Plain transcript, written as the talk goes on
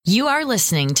You are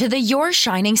listening to the Your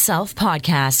Shining Self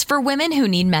podcast for women who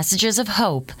need messages of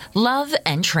hope, love,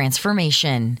 and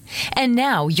transformation. And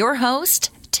now, your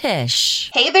host, Tish.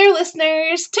 Hey there,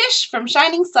 listeners. Tish from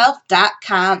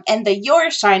ShiningSelf.com and the Your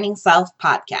Shining Self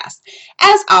podcast.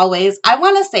 As always, I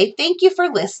want to say thank you for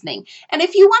listening. And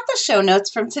if you want the show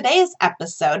notes from today's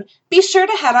episode, be sure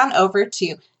to head on over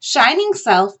to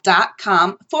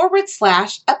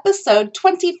ShiningSelf.com/episode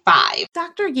 25.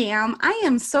 Dr. Yam, I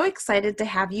am so excited to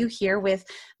have you here with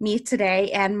me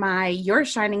today and my Your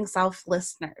Shining Self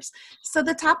listeners. So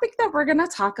the topic that we're going to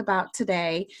talk about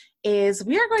today is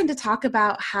we are going to talk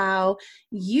about how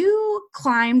you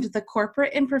climbed the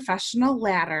corporate and professional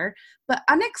ladder, but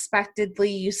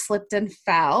unexpectedly you slipped and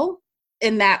fell.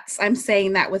 And I'm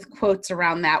saying that with quotes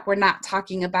around that. We're not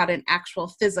talking about an actual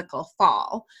physical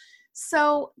fall.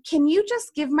 So can you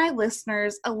just give my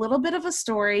listeners a little bit of a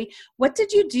story? What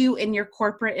did you do in your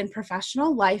corporate and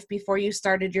professional life before you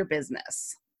started your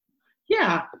business?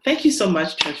 Yeah, thank you so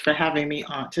much, Tisha, for having me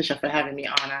on.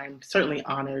 I'm certainly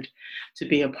honored to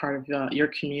be a part of your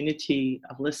community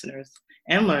of listeners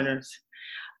and learners.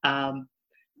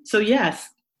 So yes,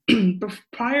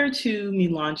 prior to me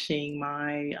launching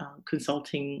my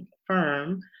consulting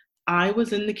firm, I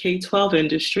was in the K-12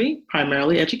 industry,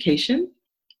 primarily education.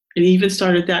 It even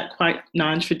started that quite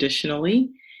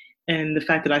non-traditionally. And the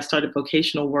fact that I started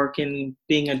vocational work and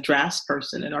being a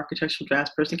draftsperson, an architectural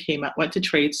draftsperson, went to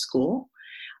trade school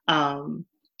and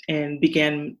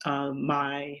began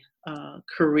my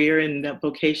career in that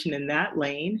vocation in that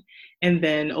lane. And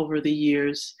then over the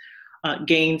years,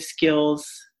 gained skills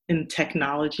in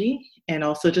technology and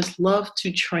also just love to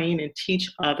train and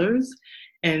teach others.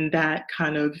 And that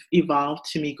kind of evolved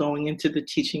to me going into the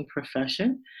teaching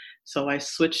profession. So I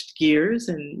switched gears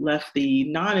and left the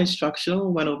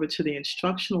non-instructional, went over to the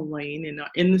instructional lane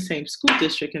in the same school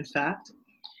district, in fact.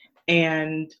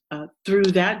 And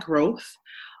through that growth,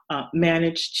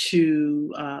 managed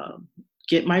to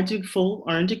get my full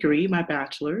earned degree, my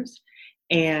bachelor's.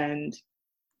 And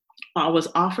I was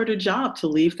offered a job to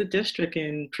leave the district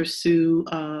and pursue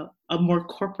a more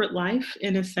corporate life,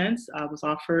 in a sense. I was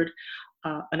offered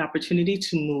an opportunity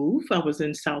to move. I was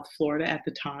in South Florida at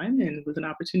the time, and it was an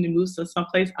opportunity to move to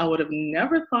someplace I would have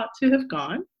never thought to have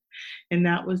gone, and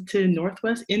that was to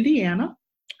Northwest Indiana.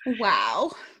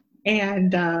 Wow.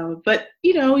 And but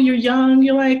you're young,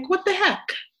 you're like, what the heck?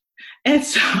 And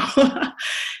so,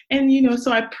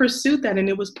 so I pursued that, and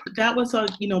that was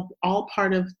all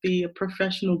part of the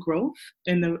professional growth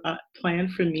and the plan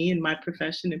for me in my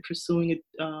profession in pursuing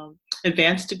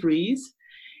advanced degrees.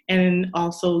 And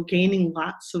also gaining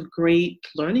lots of great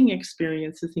learning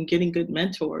experiences and getting good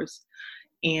mentors.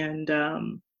 And I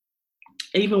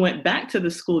even went back to the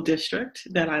school district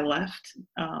that I left,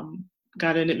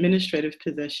 got an administrative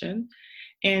position,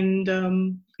 and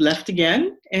left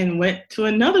again and went to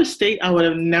another state I would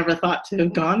have never thought to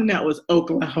have gone, and that was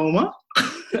Oklahoma.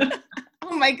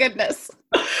 Oh my goodness.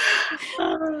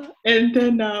 And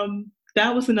then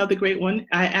that was another great one.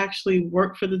 I actually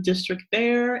worked for the district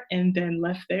there and then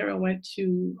left there. I went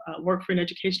to work for an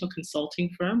educational consulting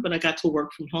firm, but I got to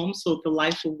work from home. So the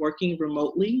life of working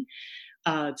remotely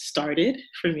started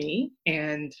for me.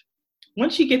 And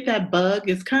once you get that bug,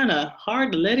 it's kind of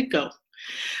hard to let it go.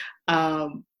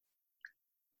 And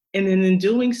then in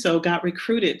doing so, got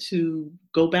recruited to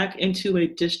go back into a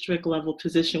district level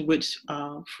position, which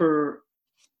for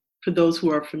those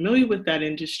who are familiar with that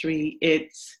industry,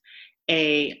 it's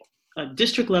a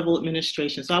district level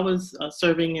administration. So I was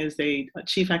serving as a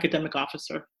chief academic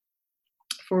officer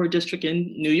for a district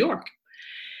in New York.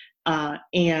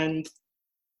 And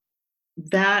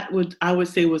that I would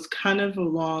say was kind of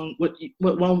along what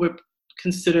one would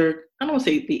consider, I don't want to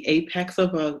say the apex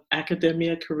of an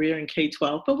academia career in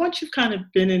K-12, but once you've kind of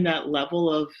been in that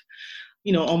level of,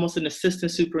 almost an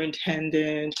assistant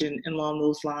superintendent and along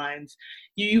those lines,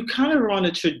 you kind of are on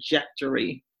a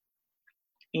trajectory.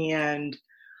 And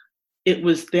it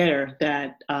was there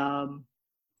that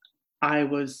I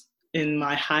was in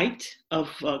my height of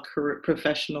a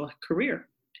professional career.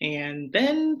 And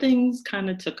then things kind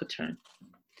of took a turn.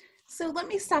 So let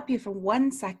me stop you for 1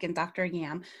 second, Dr.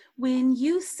 Yam. When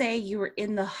you say you were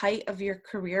in the height of your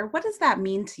career, what does that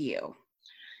mean to you?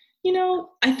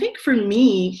 I think for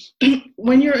me,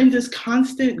 when you're in this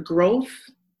constant growth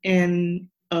and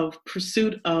of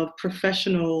pursuit of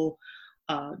professional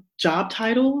job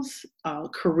titles,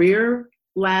 career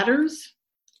ladders,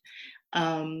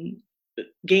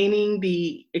 gaining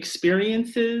the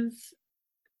experiences,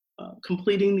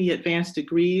 completing the advanced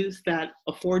degrees that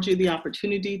afford you the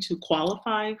opportunity to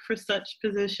qualify for such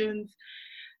positions.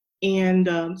 And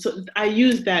so I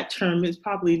use that term, it's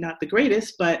probably not the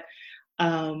greatest, but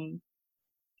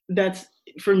that's,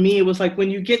 for me, it was like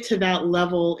when you get to that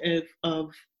level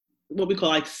of what we call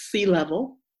like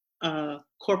C-level,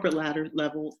 corporate ladder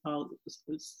level,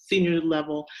 senior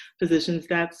level positions,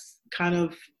 that's kind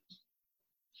of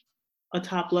a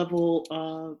top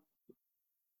level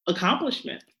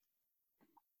accomplishment.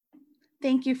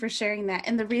 Thank you for sharing that.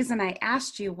 And the reason I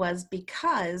asked you was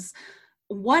because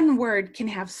one word can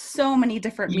have so many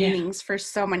different meanings for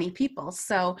so many people.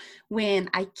 So when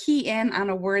I key in on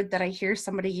a word that I hear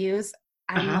somebody use,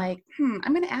 I'm like,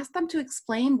 I'm going to ask them to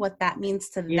explain what that means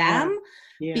to them.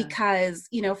 Because,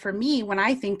 for me, when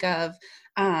I think of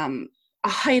a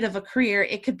height of a career,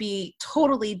 it could be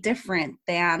totally different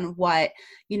than what,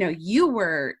 you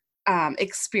were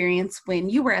experience when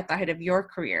you were at the height of your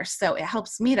career. So it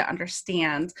helps me to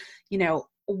understand,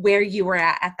 where you were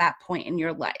at that point in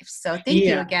your life. So thank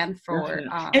you again for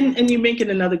and you're making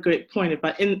another great point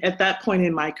about at that point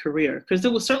in my career, because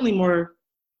there was certainly more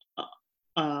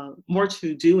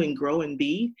to do and grow and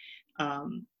be,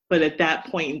 but at that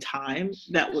point in time,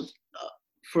 that was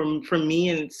for me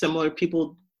and similar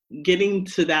people, getting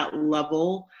to that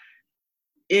level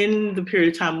in the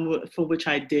period of time for which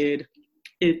I did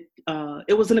it.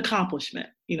 It was an accomplishment,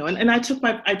 and I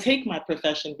take my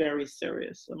profession very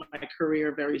serious, my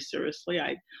career very seriously.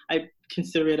 I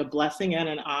consider it a blessing and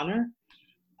an honor.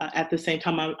 At the same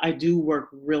time, I do work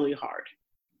really hard.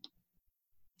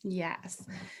 Yes.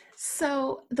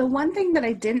 So the one thing that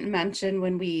I didn't mention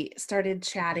when we started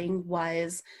chatting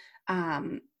was,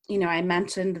 I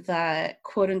mentioned the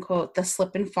quote unquote, the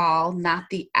slip and fall, not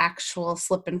the actual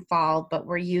slip and fall, but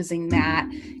we're using that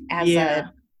as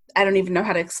I don't even know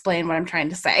how to explain what I'm trying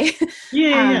to say.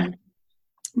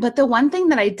 But the one thing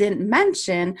that I didn't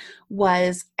mention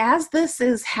was, as this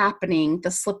is happening,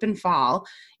 the slip and fall,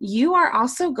 you are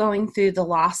also going through the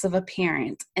loss of a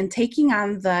parent and taking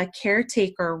on the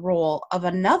caretaker role of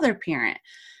another parent.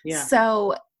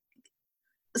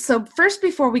 So first,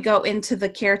 before we go into the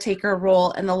caretaker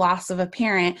role and the loss of a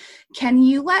parent, can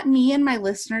you let me and my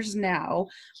listeners know,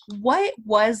 what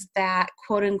was that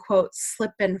quote unquote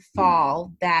slip and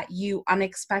fall that you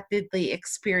unexpectedly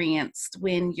experienced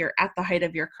when you're at the height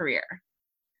of your career?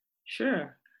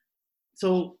 Sure.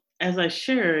 So as I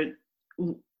shared,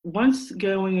 once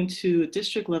going into a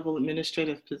district level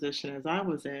administrative position as I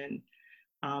was in,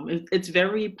 it's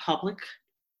very public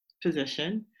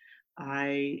position.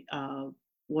 I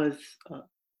was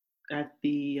at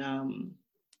the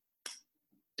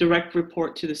direct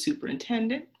report to the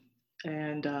superintendent,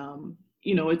 and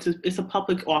it's a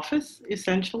public office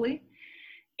essentially,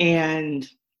 and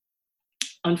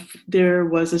there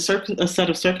was a set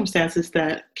of circumstances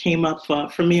that came up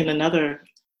for me and another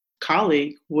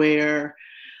colleague where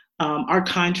our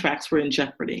contracts were in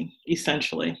jeopardy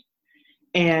essentially,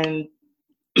 and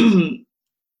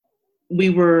we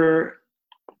were,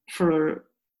 for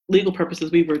legal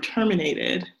purposes, we were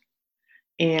terminated,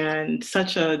 and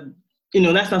that's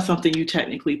not something you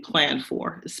technically plan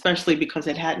for, especially because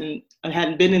it hadn't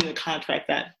been in the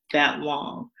contract that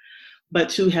long. But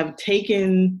to have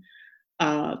taken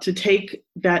to take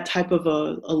that type of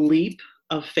a leap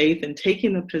of faith and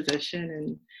taking the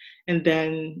position, and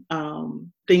then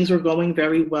things were going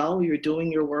very well. You're doing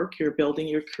your work, you're building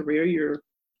your career, you're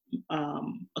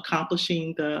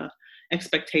accomplishing the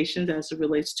expectations as it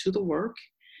relates to the work.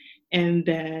 And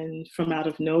then from out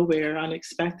of nowhere,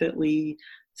 unexpectedly,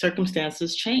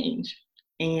 circumstances change.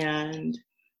 And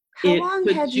how long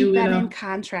had you been in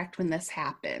contract when this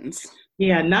happened?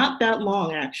 Yeah, not that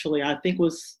long, actually. I think by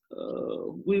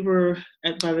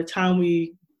the time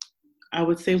I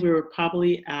would say we were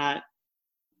probably at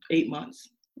 8 months.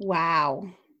 Wow.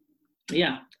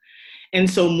 Yeah. And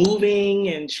so moving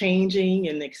and changing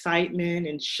and excitement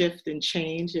and shift and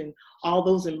change and all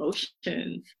those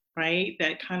emotions, right,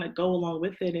 that kind of go along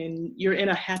with it. And you're in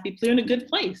a good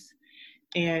place.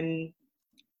 And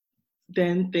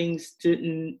then things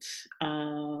didn't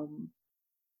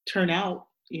turn out,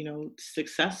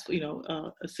 successfully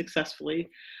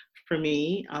for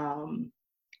me.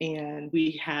 And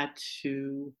we had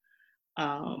to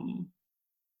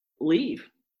leave.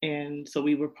 And so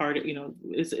we were part of,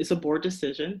 it's a board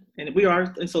decision, and we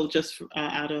are. And so just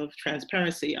out of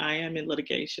transparency, I am in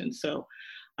litigation. So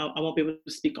I won't be able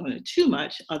to speak on it too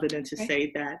much, other than to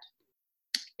say that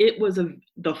it was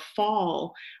the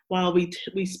fall. While we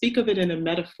speak of it in a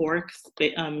metaphoric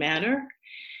manner,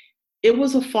 it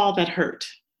was a fall that hurt.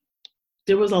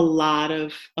 There was a lot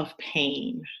of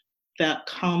pain that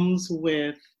comes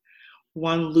with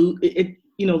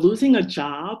losing a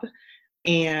job,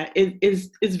 and it is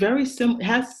very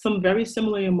has some very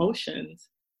similar emotions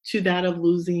to that of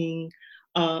losing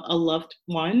a loved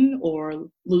one or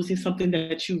losing something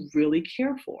that you really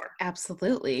care for.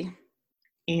 Absolutely.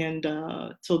 And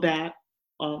so that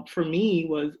for me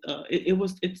was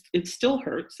it still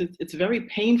hurts. It's a very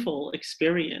painful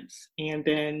experience, and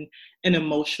then an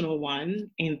emotional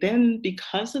one. And then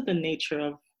because of the nature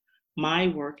of my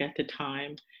work at the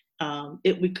time,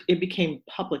 it became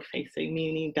public facing,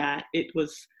 meaning that it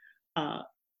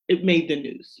made the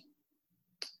news.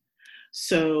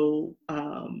 So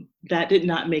that did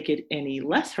not make it any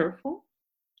less hurtful.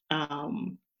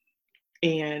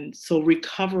 And so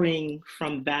recovering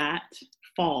from that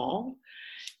fall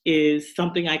is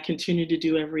something I continue to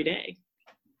do every day.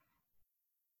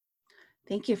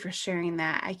 Thank you for sharing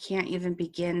that. I can't even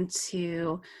begin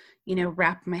to,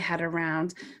 wrap my head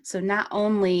around. So not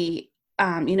only,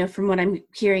 from what I'm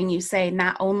hearing you say,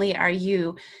 not only are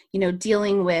you,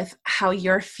 dealing with how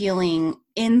you're feeling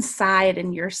inside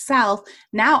and yourself,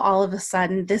 now all of a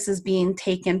sudden this is being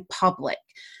taken public.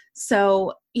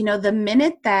 So, the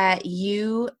minute that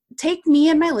you take me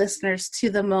and my listeners to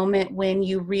the moment when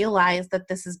you realize that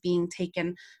this is being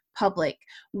taken public,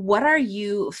 what are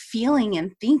you feeling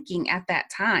and thinking at that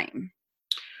time?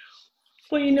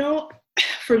 Well,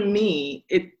 for me,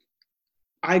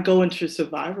 I go into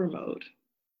survivor mode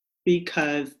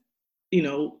because,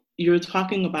 you're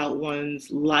talking about one's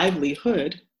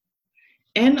livelihood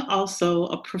and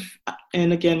also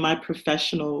and again, my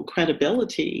professional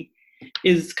credibility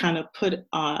is kind of put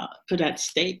at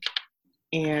stake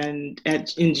and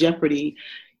in jeopardy.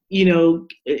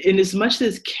 In as much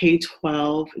as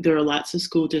K-12, there are lots of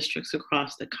school districts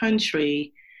across the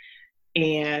country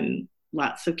and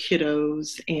lots of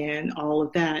kiddos and all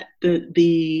of that.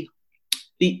 The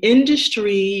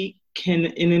industry can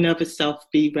in and of itself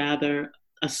be rather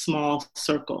a small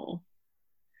circle.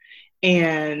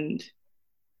 And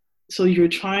so you're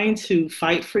trying to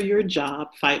fight for your job,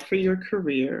 fight for your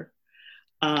career,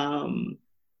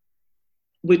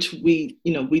 which we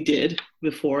did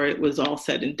before it was all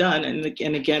said and done. And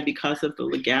again, because of the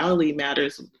legality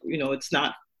matters,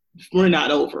 we're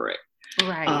not over it.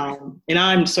 Right. And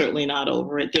I'm certainly not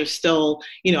over it. There's still,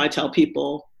 I tell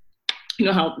people,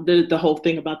 how the whole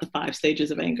thing about the 5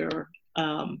 stages of anger.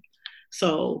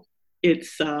 So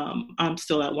it's, I'm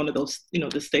still at one of those,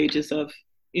 the stages of,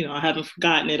 I haven't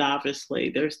forgotten it, obviously.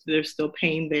 There's still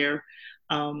pain there.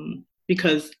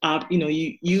 Because,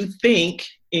 you think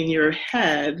in your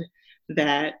head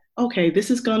that, okay, this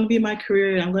is going to be my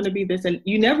career and I'm going to be this. And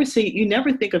you never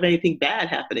think of anything bad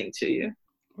happening to you.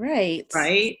 Right.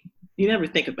 Right? You never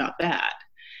think about that.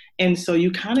 And so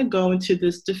you kind of go into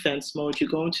this defense mode, you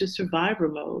go into survivor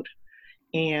mode.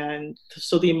 And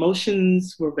so the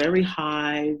emotions were very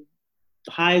high,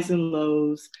 highs and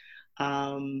lows,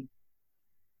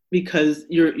 because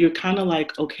you're kind of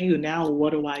like, okay, now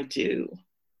what do I do?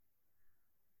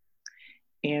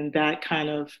 And that kind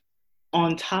of,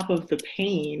 on top of the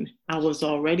pain, I was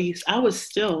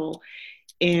still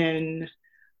in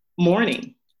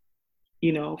mourning,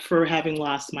 for having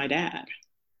lost my dad.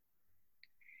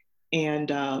 And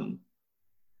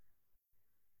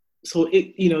so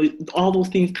all those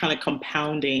things kind of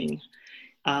compounding,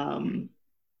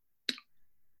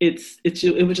 it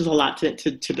was just a lot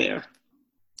to bear.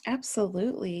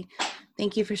 Absolutely.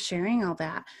 Thank you for sharing all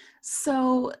that.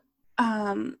 So,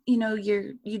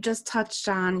 you just touched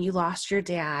on, you lost your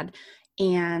dad,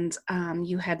 and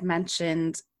you had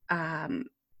mentioned,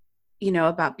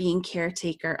 about being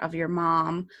caretaker of your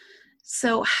mom.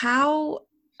 So how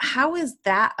is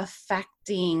that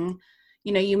affecting,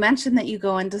 you mentioned that you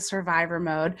go into survivor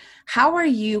mode. How are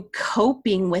you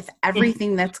coping with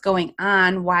everything that's going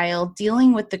on while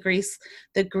dealing with the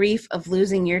grief of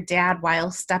losing your dad while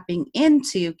stepping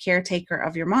into caretaker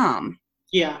of your mom?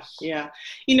 Yeah.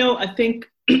 I think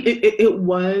it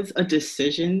was a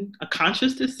decision, a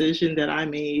conscious decision that I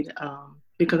made,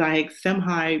 because I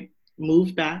somehow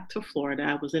moved back to Florida.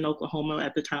 I was in Oklahoma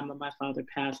at the time of my father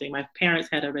passing. My parents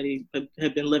had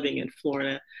been living in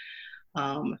Florida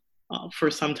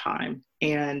for some time.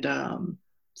 And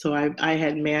so I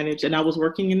had managed, and I was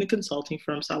working in the consulting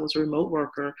firm, so I was a remote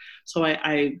worker. So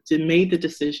I made the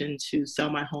decision to sell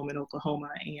my home in Oklahoma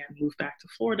and move back to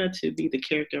Florida to be the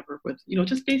caregiver with,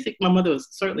 just basic. My mother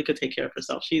certainly could take care of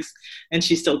herself. She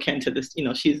still can to this,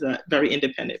 she's a very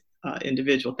independent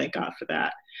individual. Thank God for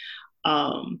that.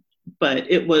 But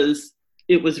it was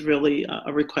really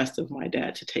a request of my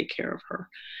dad to take care of her.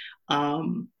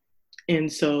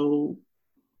 And so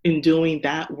in doing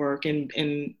that work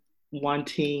and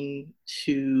wanting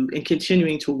to and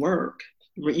continuing to work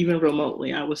even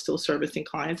remotely, I was still servicing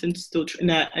clients and still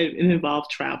it involved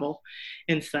travel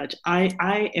and such.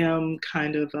 I am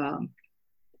kind of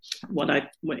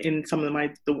in some of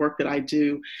the work that I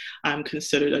do, I'm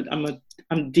considered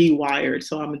I'm de-wired,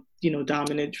 so I'm a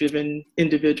dominant driven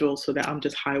individual, so that I'm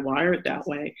just high wired that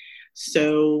way.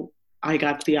 So I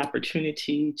got the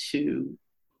opportunity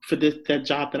for that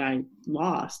job that I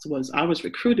lost. I was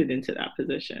recruited into that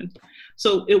position.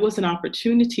 So it was an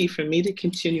opportunity for me to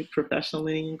continue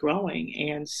professionally and growing.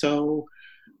 And so,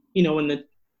 when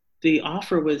the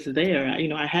offer was there,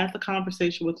 I had the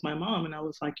conversation with my mom, and I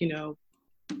was like,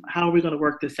 how are we going to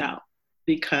work this out?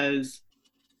 Because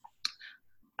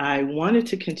I wanted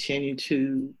to continue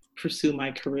to pursue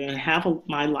my career and have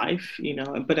my life,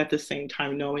 but at the same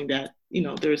time knowing that,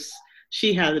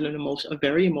 she had a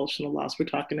very emotional loss. We're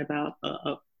talking about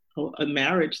a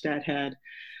marriage that had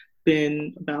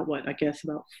been about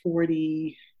about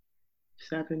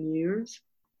 47 years,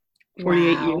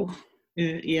 48 Wow.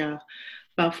 years. Yeah,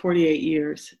 about 48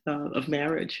 years of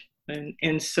marriage.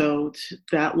 And so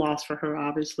that loss for her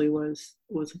obviously was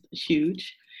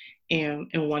huge, and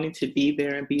wanting to be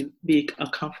there and be a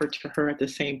comfort to her at the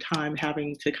same time,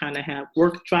 having to kind of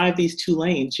drive these two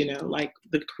lanes, like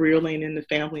the career lane and the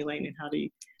family lane, and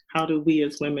how do we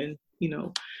as women,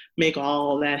 make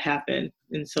all that happen,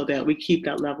 and so that we keep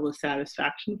that level of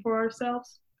satisfaction for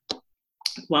ourselves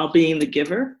while being the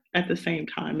giver at the same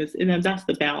time. And that's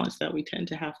the balance that we tend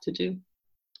to have to do.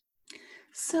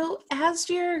 So as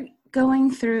you're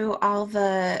going through all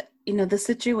the, the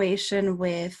situation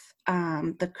with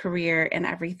the career and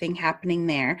everything happening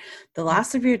there, the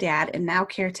loss of your dad, and now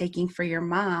caretaking for your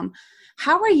mom,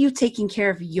 how are you taking care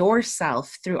of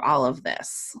yourself through all of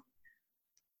this?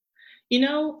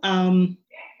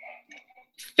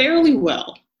 Fairly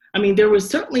well. I mean, there were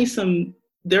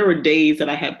days that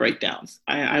I had breakdowns.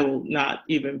 I will not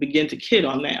even begin to kid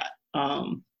on that.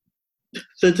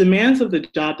 The demands of the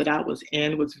job that I was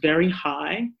in was very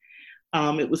high.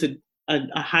 It was a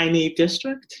high need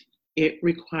district. It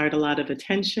required a lot of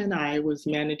attention. I was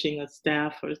leading a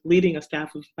staff of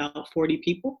about 40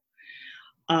 people.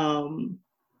 And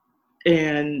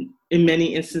in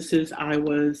many instances, I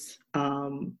was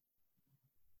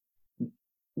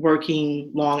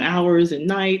working long hours and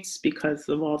nights because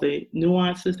of all the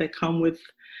nuances that come with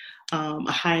a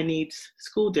high needs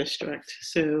school district.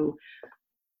 So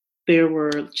there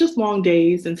were just long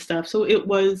days and stuff. So it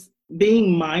was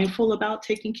being mindful about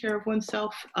taking care of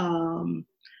oneself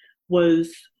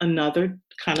was another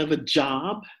kind of a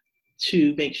job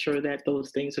to make sure that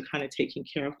those things are kind of taken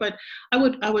care of. But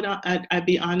I'd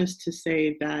be honest to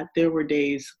say that there were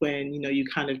days when, you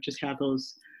kind of just have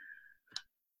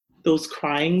those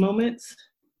crying moments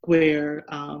where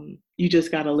you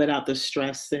just got to let out the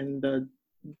stress and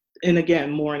again,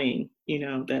 mourning,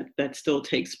 that still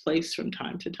takes place from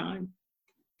time to time.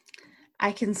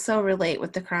 I can so relate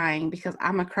with the crying because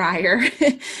I'm a crier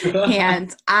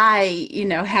and I,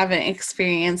 haven't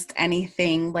experienced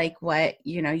anything like what,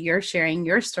 you're sharing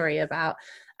your story about.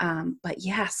 But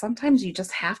yeah, sometimes you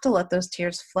just have to let those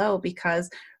tears flow, because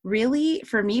really,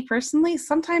 for me personally,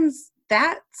 sometimes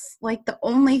that's like the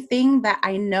only thing that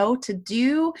I know to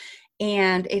do.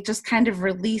 And it just kind of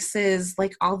releases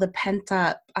like all the pent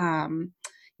up,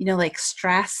 like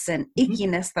stress and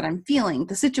ickiness that I'm feeling.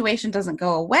 The situation doesn't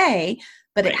go away,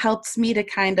 but It helps me to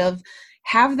kind of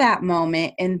have that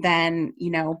moment and then,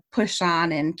 push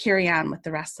on and carry on with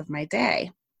the rest of my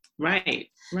day. Right.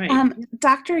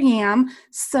 Dr. Yam,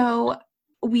 so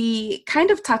we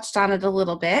kind of touched on it a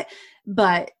little bit,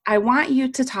 but I want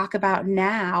you to talk about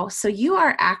now. So you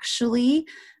are actually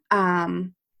a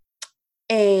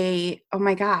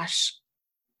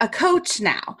coach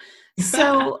now.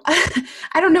 So I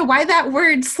don't know why that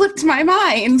word slipped my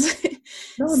mind.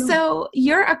 No. So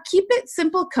you're a Keep It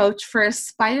Simple coach for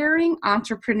aspiring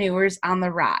entrepreneurs on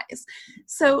the rise.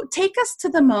 So take us to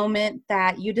the moment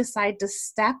that you decide to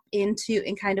step into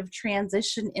and kind of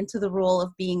transition into the role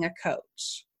of being a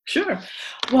coach. Sure.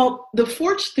 Well,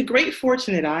 the great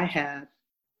fortune that I had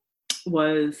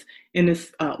was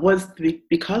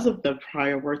because of the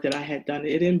prior work that I had done.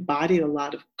 It embodied a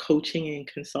lot of coaching and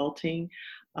consulting,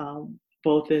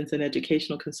 both as an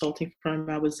educational consulting firm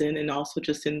I was in, and also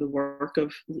just in the work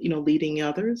of, leading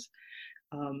others.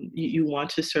 You want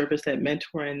to serve as that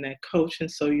mentor and that coach. And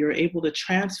so you're able to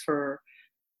transfer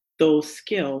those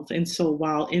skills. And so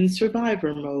while in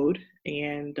survivor mode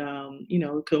and,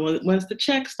 once the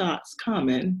check starts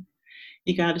coming,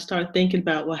 you got to start thinking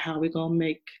about, well, how are we going to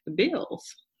make the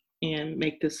bills and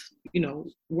make this,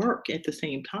 work at the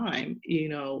same time,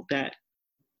 that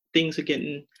things are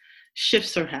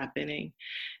shifts are happening.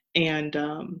 And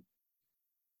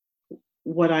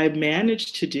what I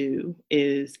managed to do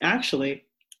is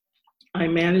I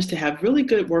managed to have really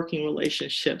good working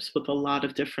relationships with a lot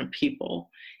of different people.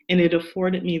 And it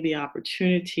afforded me the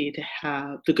opportunity to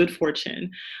have the good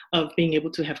fortune of being able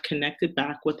to have connected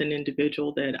back with an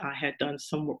individual that I had done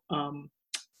some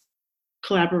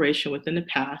collaboration with in the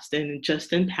past. And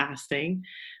just in passing,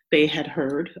 they had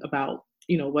heard about,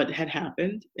 what had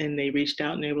happened. And they reached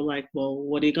out and they were like, well,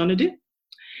 what are you going to do?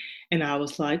 And I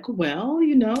was like, well,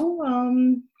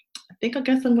 I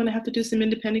guess I'm going to have to do some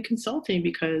independent consulting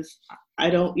because I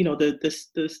don't,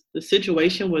 the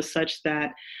situation was such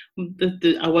that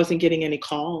I wasn't getting any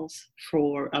calls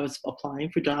I was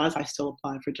applying for jobs. I still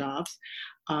apply for jobs,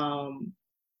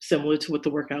 similar to what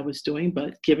the work I was doing,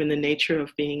 but given the nature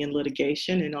of being in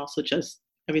litigation and also just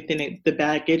everything, the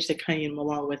baggage that came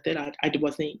along with it, I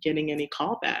wasn't getting any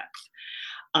callbacks.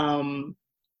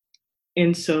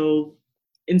 And so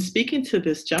in speaking to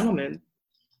this gentleman,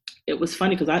 it was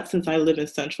funny because since I live in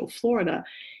Central Florida,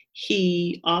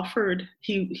 he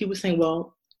was saying,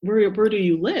 well, where do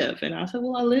you live? And I said,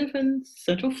 well, I live in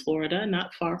Central Florida,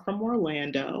 not far from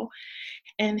Orlando.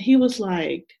 And he was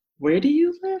like, where do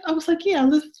you live? I was like, yeah, I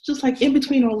live just like in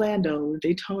between Orlando and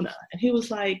Daytona. And he was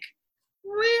like,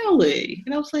 really?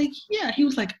 And I was like, yeah. He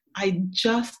was like, I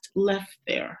just left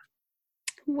there.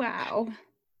 Wow.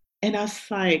 And I was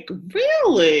like,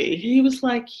 really? He was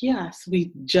like, yes,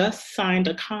 we just signed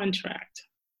a contract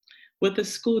with a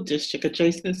school district,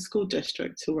 adjacent school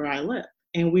district to where I live,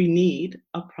 and we need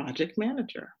a project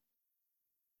manager.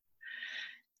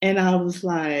 And I was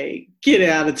like, get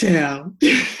out of town.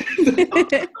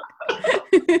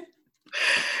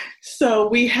 So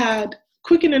we had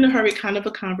quick and in a hurry kind of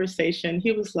a conversation.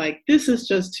 He was like, this is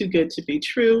just too good to be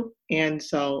true. And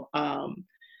so,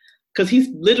 because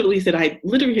he literally said, I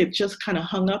literally had just kind of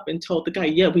hung up and told the guy,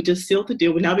 yeah, we just sealed the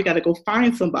deal. But now we got to go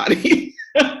find somebody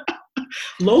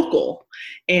local.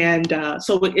 And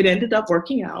so it ended up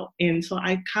working out. And so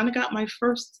I kind of got my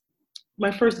first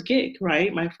gig,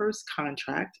 right? My first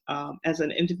contract as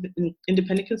an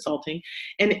independent consulting.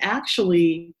 And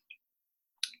actually,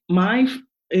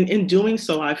 in doing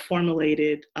so, I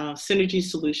formulated Synergy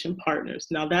Solution Partners.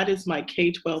 Now that is my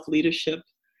K-12 leadership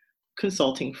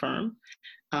consulting firm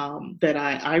that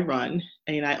I run,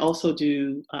 and I also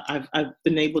do. I've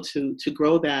been able to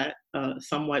grow that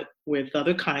somewhat with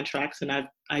other contracts, and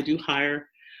I do hire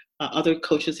other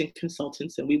coaches and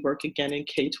consultants, and we work again in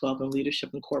K-12 and leadership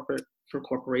and corporate for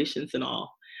corporations and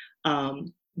all.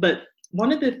 But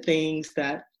one of the things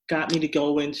that got me to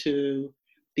go into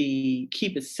the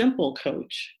Keep It Simple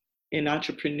coach in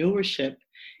entrepreneurship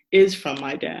is from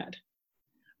my dad.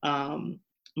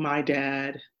 My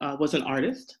dad was an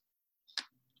artist.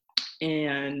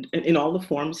 And in all the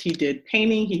forms, he did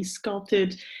painting, he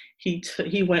sculpted,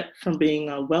 he went from being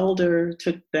a welder,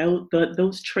 took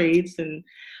those trades and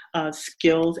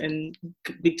skills and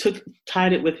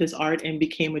tied it with his art and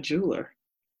became a jeweler.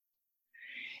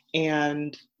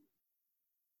 And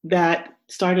that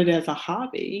started as a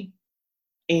hobby.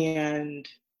 And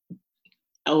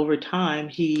over time,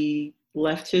 he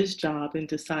left his job and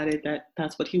decided that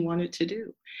that's what he wanted to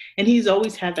do. And he's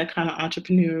always had that kind of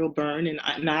entrepreneurial burn, and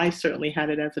I certainly had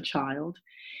it as a child.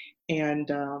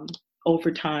 And over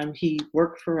time, he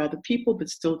worked for other people, but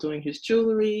still doing his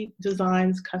jewelry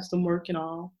designs, custom work and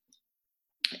all.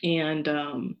 And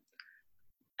I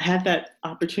had that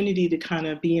opportunity to kind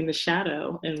of be in the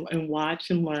shadow and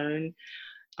watch and learn.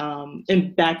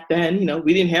 And back then,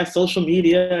 we didn't have social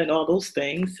media and all those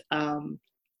things.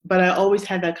 But I always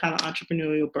had that kind of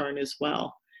entrepreneurial burn as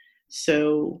well.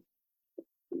 So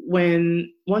once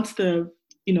I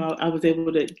was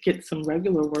able to get some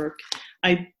regular work,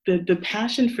 the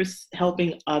passion for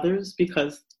helping others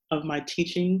because of my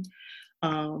teaching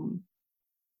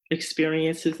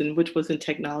experiences, and which was in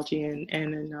technology and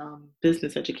in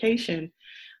business education,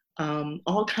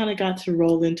 all kind of got to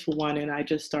roll into one, and I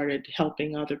just started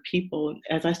helping other people.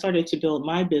 As I started to build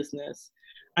my business,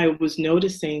 I was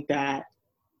noticing that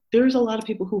there's a lot of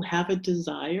people who have a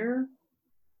desire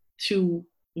to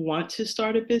want to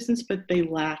start a business, but they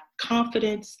lack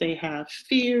confidence, they have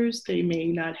fears, they may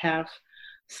not have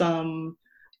some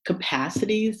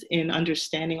capacities in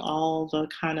understanding all the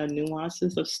kind of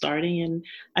nuances of starting. And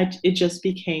it just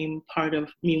became part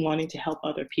of me wanting to help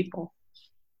other people.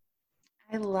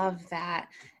 I love that.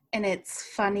 And it's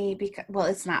funny because, well,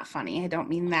 it's not funny. I don't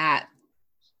mean that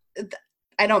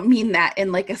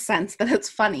in like a sense that it's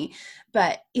funny,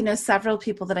 but several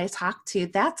people that I talk to,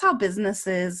 that's how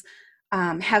businesses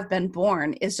have been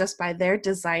born, is just by their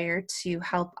desire to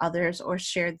help others or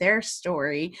share their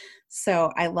story.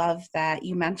 So I love that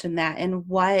you mentioned that, and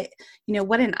what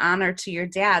an honor to your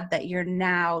dad that you're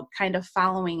now kind of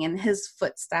following in his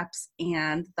footsteps,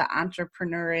 and the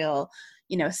entrepreneurial,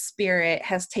 spirit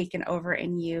has taken over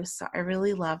in you. So I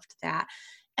really loved that.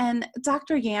 And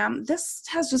Dr. Yam, this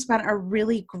has just been a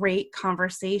really great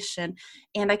conversation,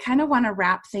 and I kind of want to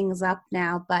wrap things up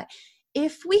now, but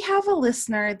if we have a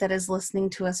listener that is listening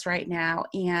to us right now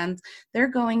and they're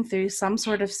going through some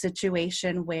sort of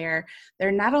situation where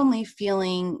they're not only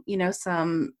feeling,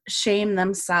 some shame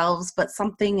themselves, but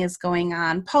something is going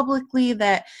on publicly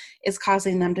that is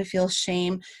causing them to feel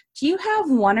shame, do you have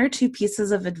one or two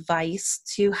pieces of advice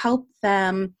to help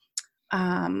them,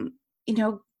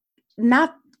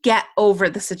 not get over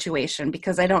the situation?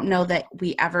 Because I don't know that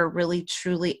we ever really,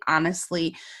 truly,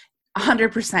 honestly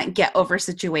 100% get over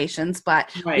situations,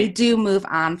 but we do move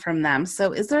on from them.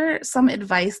 So is there some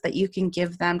advice that you can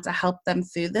give them to help them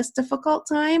through this difficult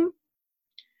time?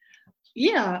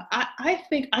 Yeah, I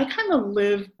think I kind of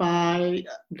live by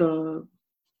the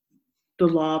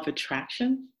law of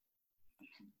attraction,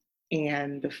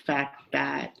 and the fact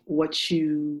that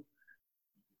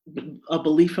a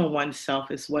belief in oneself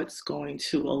is what's going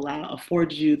to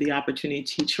afford you the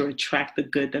opportunity to attract the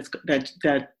good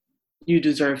that you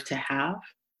deserve to have,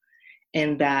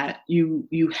 and that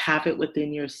you have it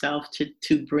within yourself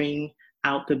to bring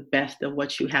out the best of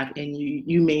what you have in you.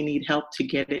 You may need help to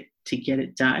get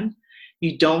it done.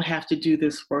 You don't have to do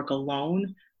this work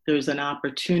alone. There's an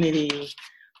opportunity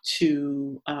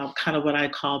to kind of what I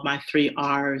call my 3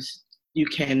 R's. You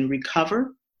can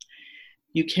recover,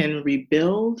 you can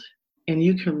rebuild, and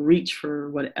you can reach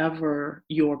for whatever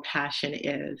your passion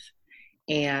is.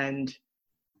 And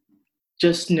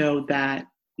just know that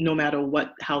no matter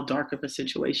how dark of a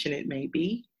situation it may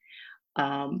be,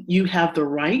 you have the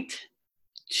right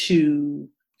to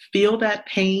feel that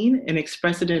pain and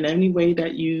express it in any way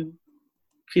that you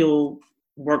feel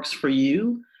works for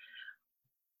you.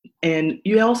 And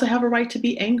you also have a right to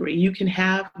be angry. You can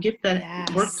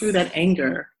work through that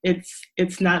anger.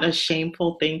 It's not a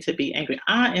shameful thing to be angry.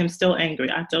 I am still angry.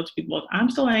 I tell people,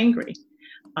 I'm still angry.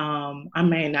 I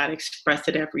may not express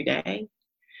it every day,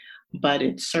 but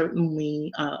it's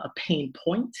certainly a pain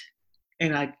point.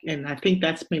 And I think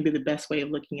that's maybe the best way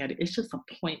of looking at it. It's just a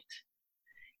point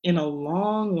in a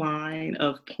long line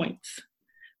of points,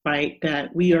 right,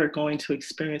 that we are going to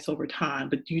experience over time,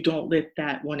 but you don't let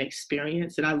that one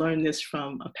experience. And I learned this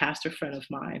from a pastor friend of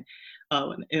mine.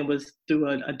 And it was through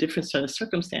a different set of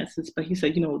circumstances, but he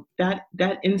said,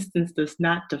 that instance does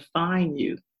not define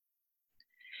you.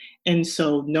 And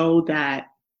so know that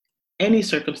any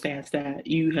circumstance that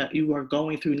you are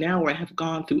going through now or have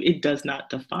gone through, it does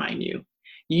not define you.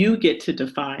 You get to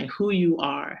define who you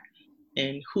are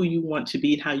and who you want to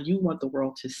be and how you want the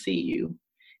world to see you.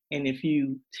 And if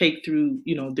you take through,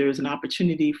 there's an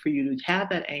opportunity for you to have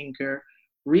that anger,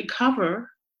 recover,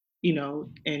 in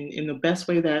the best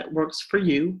way that works for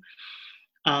you,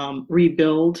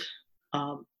 rebuild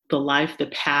the life, the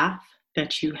path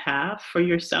that you have for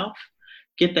yourself.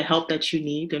 Get the help that you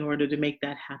need in order to make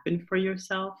that happen for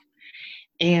yourself.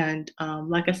 And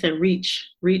like I said,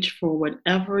 reach for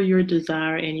whatever your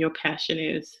desire and your passion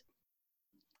is.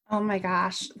 Oh my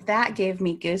gosh, that gave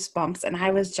me goosebumps, and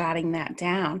I was jotting that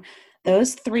down.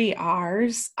 Those 3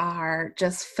 R's are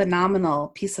just phenomenal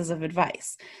pieces of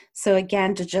advice. So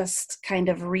again, to just kind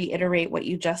of reiterate what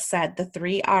you just said, the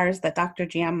 3 R's that Dr.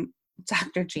 Yam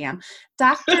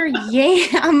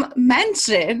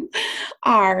mentioned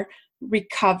are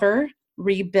recover,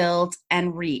 rebuild,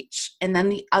 and reach. And then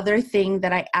the other thing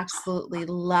that I absolutely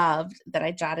loved that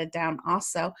I jotted down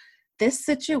also, this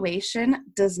situation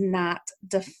does not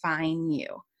define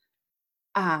you.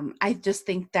 I just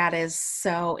think that is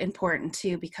so important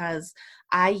too, because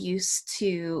I used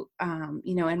to,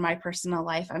 in my personal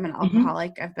life, I'm an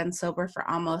alcoholic. I've been sober for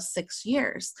almost 6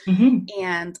 years.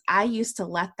 And I used to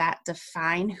let that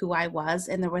define who I was.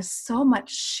 And there was so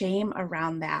much shame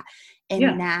around that.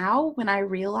 And now when I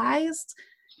realized,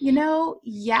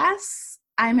 yes,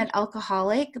 I'm an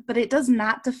alcoholic, but it does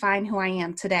not define who I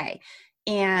am today.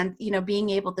 And,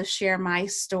 being able to share my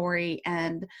story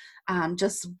and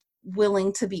just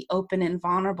willing to be open and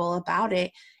vulnerable about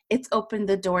it, it's opened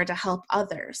the door to help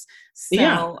others.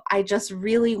 So I just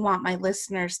really want my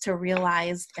listeners to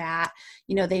realize that,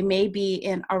 they may be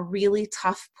in a really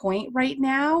tough point right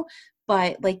now,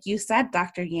 but like you said,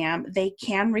 Dr. Yam, they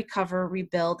can recover,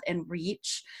 rebuild, and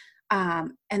reach.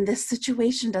 And this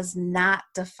situation does not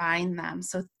define them.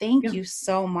 So thank you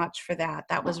so much for that.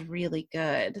 That was really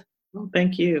good. Oh,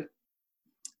 thank you.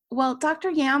 Well, Dr.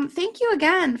 Yam, thank you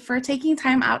again for taking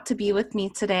time out to be with me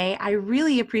today. I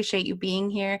really appreciate you being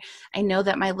here. I know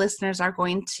that my listeners are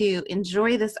going to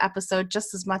enjoy this episode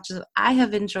just as much as I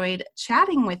have enjoyed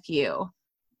chatting with you.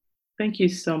 Thank you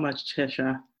so much,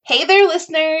 Tisha. Hey there,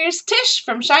 listeners. Tish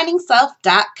from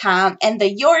ShiningSelf.com and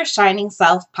the Your Shining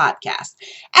Self podcast.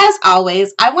 As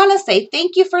always, I want to say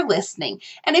thank you for listening.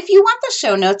 And if you want the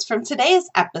show notes from today's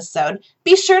episode,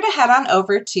 be sure to head on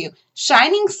over to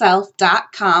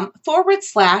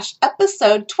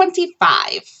ShiningSelf.com/episode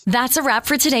 25. That's a wrap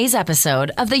for today's episode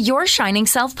of the Your Shining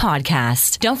Self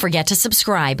podcast. Don't forget to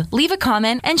subscribe, leave a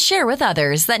comment, and share with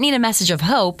others that need a message of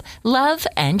hope, love,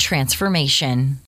 and transformation.